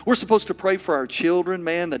babies. We're supposed to pray for our children.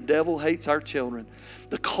 Man, the devil hates our children.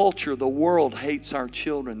 The culture, the world hates our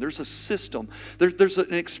children. There's a system. There's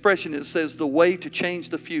an expression that says the way to change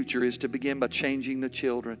the future is to begin by changing the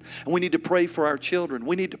children. And we need to pray for our children.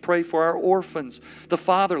 We need to pray for our orphans, the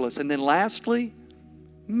fatherless. And then lastly,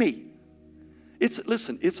 me.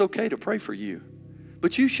 Listen, it's okay to pray for you.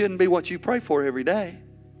 But you shouldn't be what you pray for every day.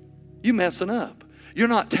 You're messing up. You're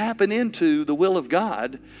not tapping into the will of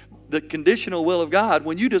God, the conditional will of God,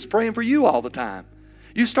 when you're just praying for you all the time.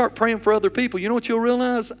 You start praying for other people, you know what you'll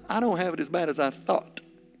realize? I don't have it as bad as I thought.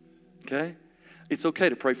 Okay? It's okay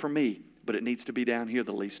to pray for me, but it needs to be down here,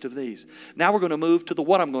 the least of these. Now we're going to move to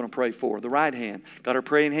what I'm going to pray for, the right hand. Got our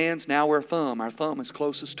praying hands, now our thumb. Our thumb is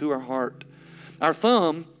closest to our heart. Our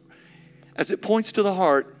thumb, as it points to the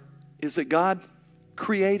heart, is that God,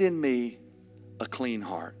 create in me a clean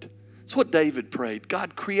heart. It's what David prayed.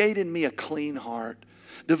 God, create in me a clean heart.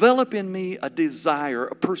 Develop in me a desire,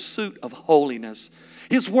 a pursuit of holiness.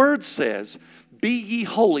 His word says, be ye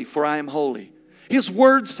holy, for I am holy. His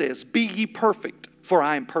word says, be ye perfect, for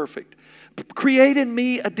I am perfect. Create in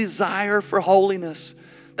me a desire for holiness.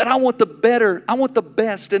 That I want the better, I want the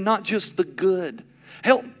best and not just the good.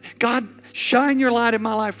 Help, God, shine your light in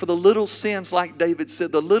my life for the little sins, like David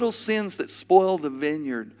said, the little sins that spoil the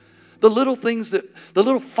vineyard. The little things the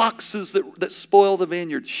little foxes that spoil the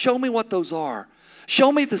vineyard. Show me what those are.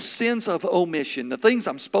 Show me the sins of omission, the things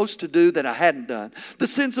I'm supposed to do that I hadn't done. The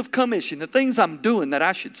sins of commission, the things I'm doing that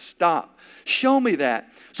I should stop. Show me that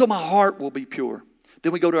so my heart will be pure.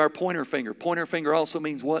 Then we go to our pointer finger. Pointer finger also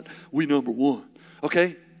means what? We number one.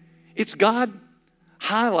 Okay? It's God,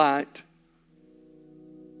 highlight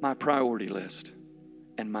my priority list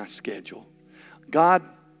and my schedule. God,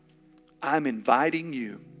 I'm inviting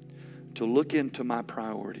you to look into my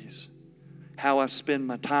priorities. How I spend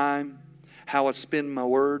my time, how I spend my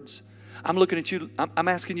words. I'm looking at you, I'm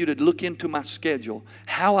asking you to look into my schedule,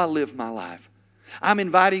 how I live my life. I'm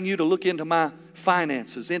inviting you to look into my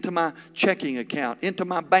finances, into my checking account, into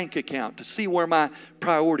my bank account to see where my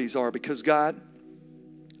priorities are. Because God,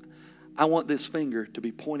 I want this finger to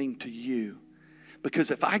be pointing to you.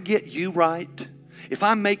 Because if I get you right, if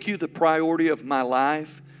I make you the priority of my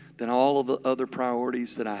life, then all of the other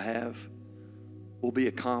priorities that I have will be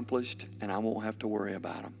accomplished and I won't have to worry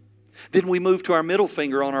about them. Then we move to our middle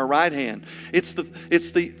finger on our right hand. It's the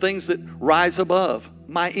things that rise above.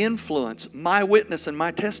 My influence, my witness, and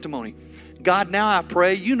my testimony. God, now I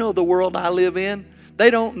pray, you know the world I live in. They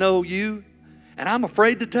don't know you, and I'm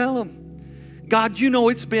afraid to tell them. God, you know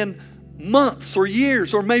it's been months or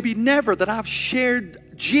years or maybe never that I've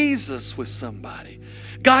shared Jesus with somebody.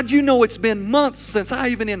 God, you know it's been months since I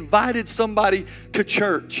even invited somebody to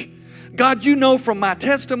church. God, you know from my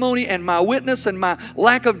testimony and my witness and my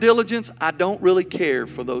lack of diligence, I don't really care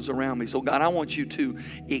for those around me. So God, I want you to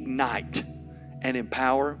ignite and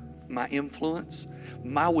empower my influence,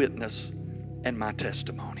 my witness, and my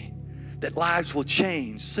testimony. That lives will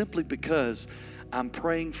change simply because I'm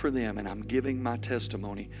praying for them and I'm giving my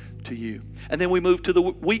testimony to you. And then we move to the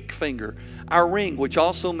weak finger, our ring, which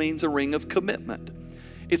also means a ring of commitment.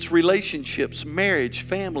 It's relationships, marriage,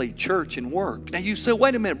 family, church, and work. Now you say,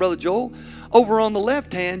 wait a minute, Brother Joel. Over on the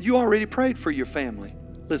left hand, you already prayed for your family.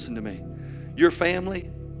 Listen to me. Your family,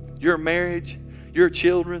 your marriage, your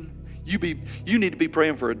children, you need to be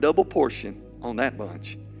praying for a double portion on that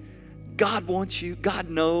bunch. God wants you. God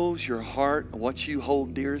knows your heart and what you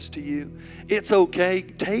hold dearest to you. It's okay.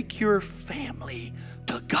 Take your family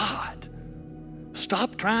to God.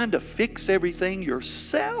 Stop trying to fix everything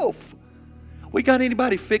yourself. We got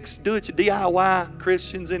anybody do it DIY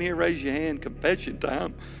Christians in here? Raise your hand. Confession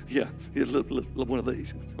time. Yeah, one of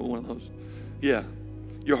these. One of those. Yeah.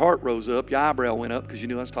 Your heart rose up. Your eyebrow went up because you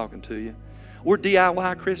knew I was talking to you. We're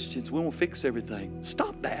DIY Christians. We won't fix everything.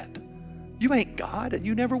 Stop that. You ain't God, and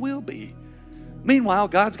you never will be. Meanwhile,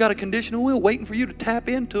 God's got a conditional will waiting for you to tap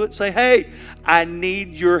into it. Say, hey, I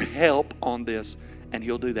need your help on this. And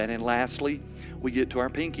He'll do that. And lastly, we get to our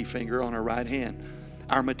pinky finger on our right hand.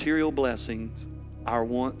 Our material blessings, our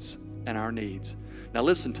wants, and our needs. Now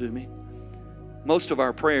listen to me. Most of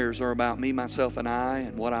our prayers are about me, myself, and I,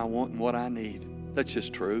 and what I want and what I need. That's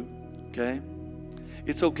just true, okay?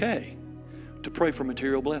 It's okay to pray for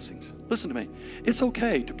material blessings. Listen to me. It's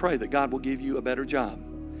okay to pray that God will give you a better job.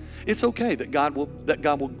 It's okay to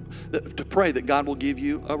pray that God will give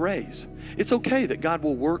you a raise. It's okay that God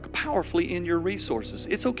will work powerfully in your resources.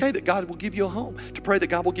 It's okay that God will give you a home. To pray that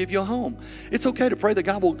God will give you a home. It's okay to pray that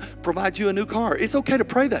God will provide you a new car. It's okay to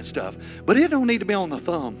pray that stuff, but it don't need to be on the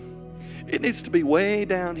thumb. It needs to be way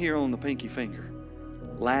down here on the pinky finger.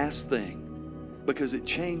 Last thing, because it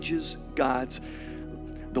changes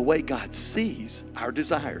the way God sees our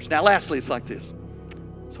desires. Now, lastly, it's like this.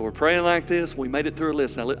 So we're praying like this. We made it through a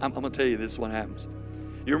list. Now, I'm going to tell you this is what happens.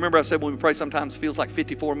 You remember I said when we pray sometimes it feels like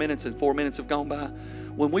 54 minutes and 4 minutes have gone by?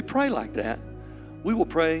 When we pray like that, we will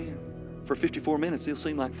pray for 54 minutes. It'll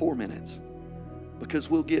seem like 4 minutes. Because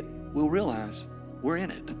we'll realize we're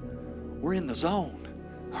in it. We're in the zone.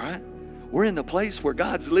 All right? We're in the place where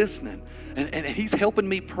God's listening. And He's helping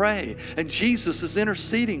me pray. And Jesus is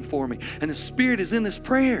interceding for me. And the Spirit is in this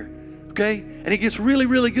prayer. Okay? And it gets really,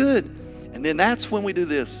 really good. And then that's when we do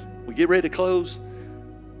this. We get ready to close.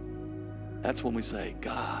 That's when we say,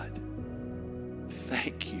 God,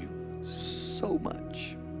 thank you so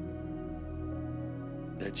much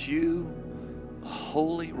that you, a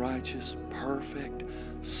holy, righteous, perfect,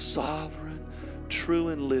 sovereign, true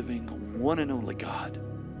and living, one and only God,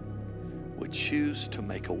 would choose to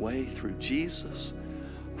make a way through Jesus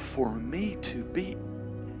for me to be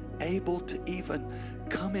able to even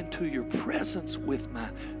come into your presence with my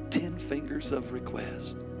 10 fingers of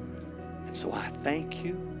request. And so I thank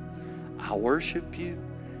you, I worship you,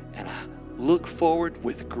 and I look forward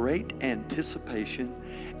with great anticipation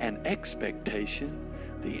and expectation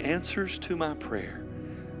the answers to my prayer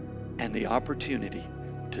and the opportunity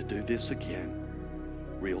to do this again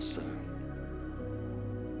real soon.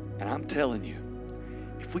 And I'm telling you,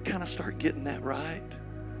 if we kind of start getting that right,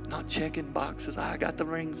 not checking boxes, I got the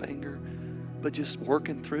ring finger, but just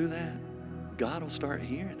working through that, God will start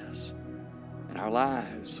hearing us. And our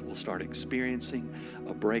lives will start experiencing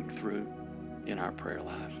a breakthrough in our prayer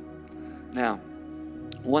life. Now,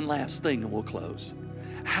 one last thing and we'll close.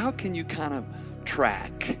 How can you kind of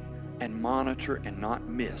track and monitor and not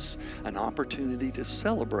miss an opportunity to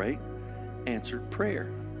celebrate answered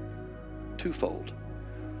prayer? Twofold.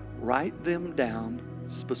 Write them down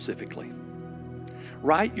specifically.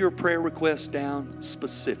 Write your prayer requests down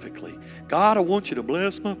specifically. God, I want you to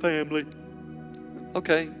bless my family.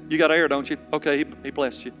 Okay, you got air, don't you? Okay, He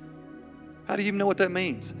blessed you. How do you even know what that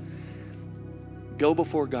means? Go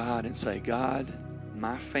before God and say, God,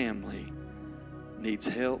 my family needs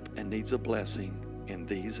help and needs a blessing in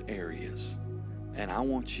these areas. And I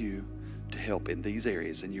want you to help in these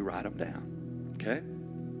areas. And you write them down. Okay?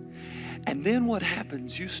 And then what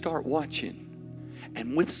happens, you start watching.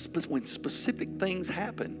 And when specific things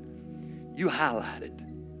happen, you highlight it.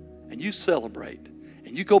 And you celebrate.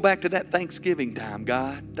 And you go back to that Thanksgiving time.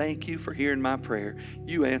 God, thank you for hearing my prayer.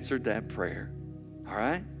 You answered that prayer. All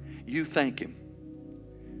right? You thank Him.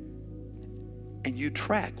 And you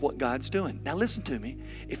track what God's doing. Now listen to me.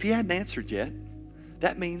 If He hadn't answered yet,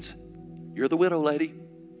 that means you're the widow lady.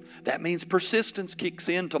 That means persistence kicks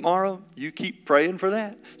in tomorrow. You keep praying for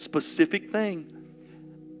that specific thing.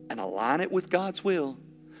 And align it with God's will,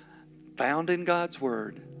 found in God's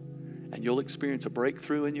Word. And you'll experience a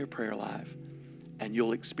breakthrough in your prayer life. And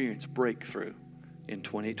you'll experience breakthrough in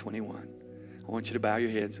 2021. I want you to bow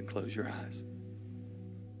your heads and close your eyes.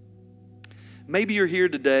 Maybe you're here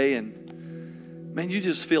today and, man, you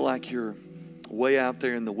just feel like you're way out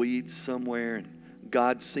there in the weeds somewhere and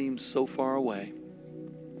God seems so far away.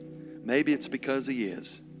 Maybe it's because He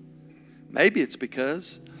is. Maybe it's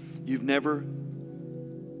because you've never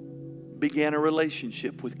began a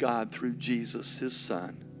relationship with God through Jesus, His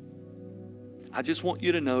Son. I just want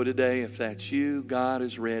you to know today, if that's you, God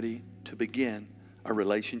is ready to begin a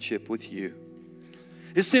relationship with you.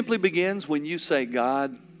 It simply begins when you say,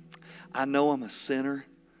 God, I know I'm a sinner.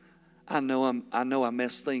 I know I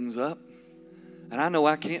mess things up. And I know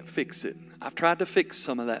I can't fix it. I've tried to fix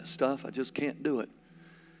some of that stuff. I just can't do it.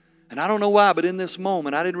 And I don't know why, but in this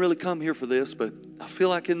moment, I didn't really come here for this, but I feel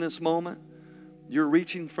like in this moment, you're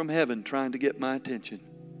reaching from heaven trying to get my attention.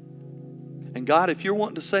 And God, if you're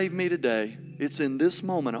wanting to save me today, it's in this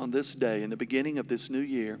moment on this day, in the beginning of this new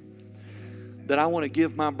year, that I want to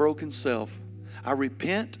give my broken self. I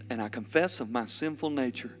repent and I confess of my sinful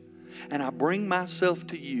nature. And I bring myself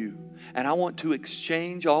to you. And I want to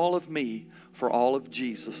exchange all of me for all of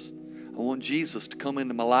Jesus. I want Jesus to come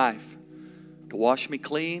into my life, to wash me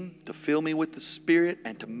clean, to fill me with the Spirit,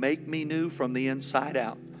 and to make me new from the inside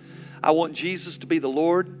out. I want Jesus to be the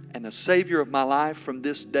Lord and the Savior of my life from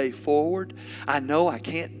this day forward. I know I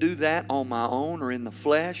can't do that on my own or in the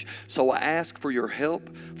flesh, so I ask for your help,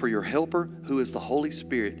 for your helper, who is the Holy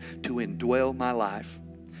Spirit, to indwell my life.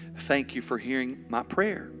 Thank you for hearing my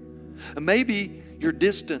prayer. And maybe your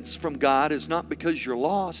distance from God is not because you're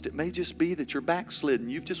lost. It may just be that you're backslidden.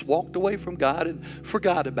 You've just walked away from God and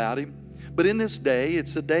forgot about Him. But in this day,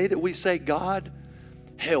 it's a day that we say, God,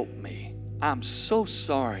 help me. I'm so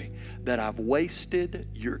sorry that I've wasted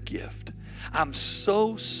your gift. I'm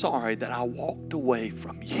so sorry that I walked away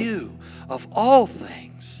from you. Of all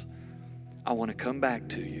things, I want to come back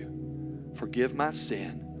to you. Forgive my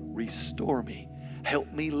sin. Restore me.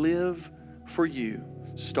 Help me live for you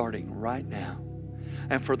starting right now.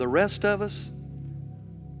 And for the rest of us,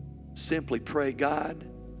 simply pray, God,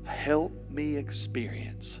 help me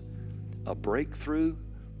experience a breakthrough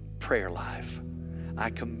prayer life. I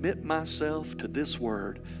commit myself to this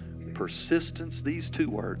word, persistence, these two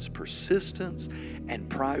words, persistence and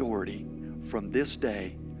priority from this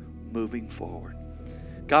day moving forward.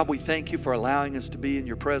 God, we thank you for allowing us to be in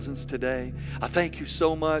your presence today. I thank you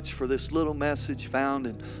so much for this little message found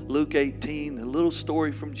in Luke 18, the little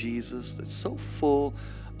story from Jesus that's so full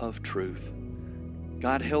of truth.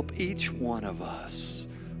 God, help each one of us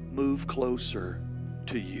move closer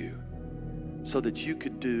to you so that you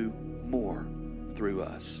could do more through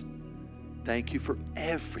us. Thank you for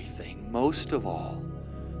everything, most of all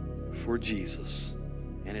for Jesus.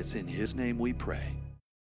 And it's in His name we pray.